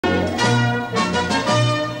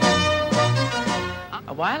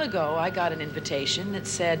A while ago, I got an invitation that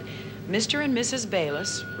said, Mr. and Mrs.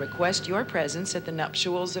 Bayless request your presence at the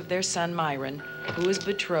nuptials of their son Myron, who is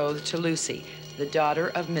betrothed to Lucy, the daughter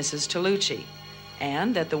of Mrs. Tolucci,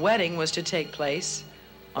 and that the wedding was to take place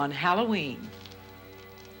on Halloween.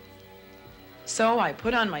 So I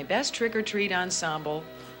put on my best trick-or-treat ensemble,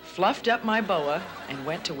 fluffed up my boa, and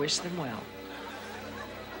went to wish them well.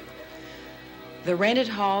 The rented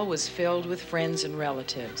hall was filled with friends and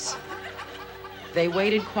relatives. They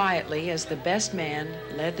waited quietly as the best man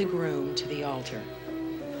led the groom to the altar.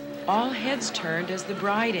 All heads turned as the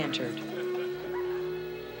bride entered.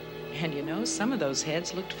 And you know, some of those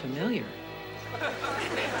heads looked familiar.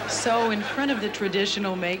 So in front of the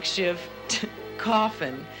traditional makeshift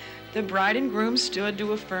coffin, the bride and groom stood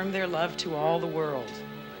to affirm their love to all the world.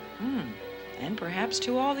 And perhaps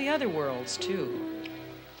to all the other worlds, too.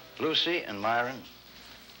 Lucy and Myron,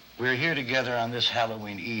 we're here together on this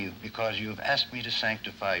Halloween Eve because you've asked me to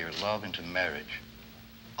sanctify your love into marriage.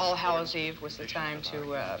 All Hallows Eve was the time to,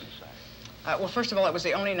 well, first of all, it was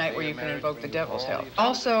the only night where you can invoke the devil's help.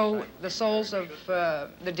 Also, the souls of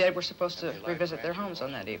the dead were supposed to revisit their homes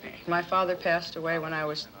on that evening. My father passed away when I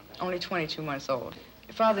was only 22 months old.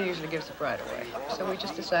 Father usually gives the bride away, so we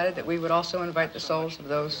just decided that we would also invite the souls of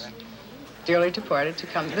those dearly departed to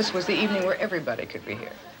come. This was the evening where everybody could be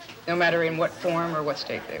here, no matter in what form or what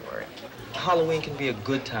state they were in. Halloween can be a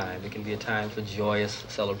good time. It can be a time for joyous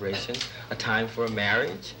celebration, a time for a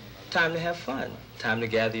marriage, time to have fun, time to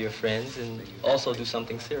gather your friends and also do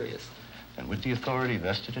something serious. And with the authority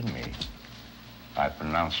vested in me, I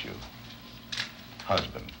pronounce you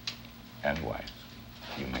husband and wife.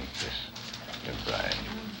 You make this your bride.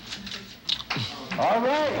 All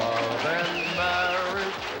right. Love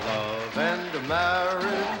and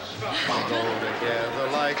marriage go together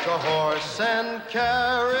like a horse and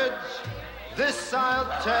carriage. This I'll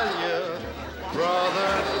tell you,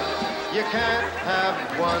 brother, you can't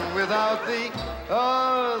have one without the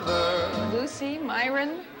other. Lucy,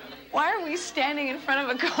 Myron, why are we standing in front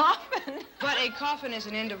of a coffin? But a coffin is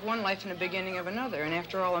an end of one life and a beginning of another, and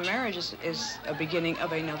after all, a marriage is a beginning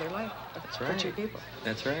of another life. That's for right. two people.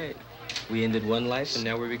 That's right. We ended one life, and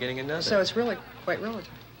now we're beginning another. So it's really quite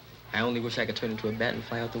relative. I only wish I could turn into a bat and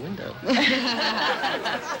fly out the window.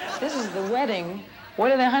 This is the wedding.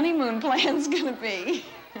 What are the honeymoon plans gonna be?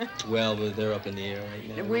 Well, they're up in the air right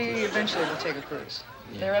now. We eventually will take a cruise.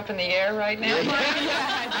 Yeah. They're up in the air right now?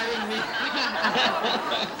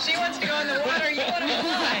 She wants to go in the water, you want to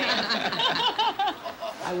fly.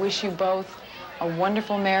 I wish you both a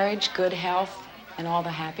wonderful marriage, good health, and all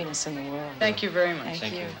the happiness in the world. Thank you very much.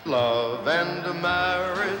 Thank you. Love and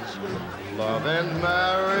marriage,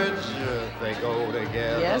 they go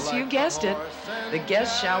together. Yes, like you guessed it. The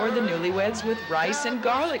guests showered the newlyweds with rice and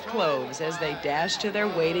garlic cloves as they dashed to their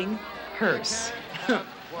waiting hearse.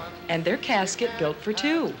 And their casket built for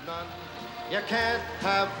two. You can't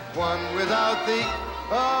have one without the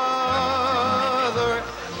other.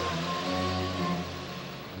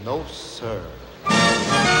 No, sir.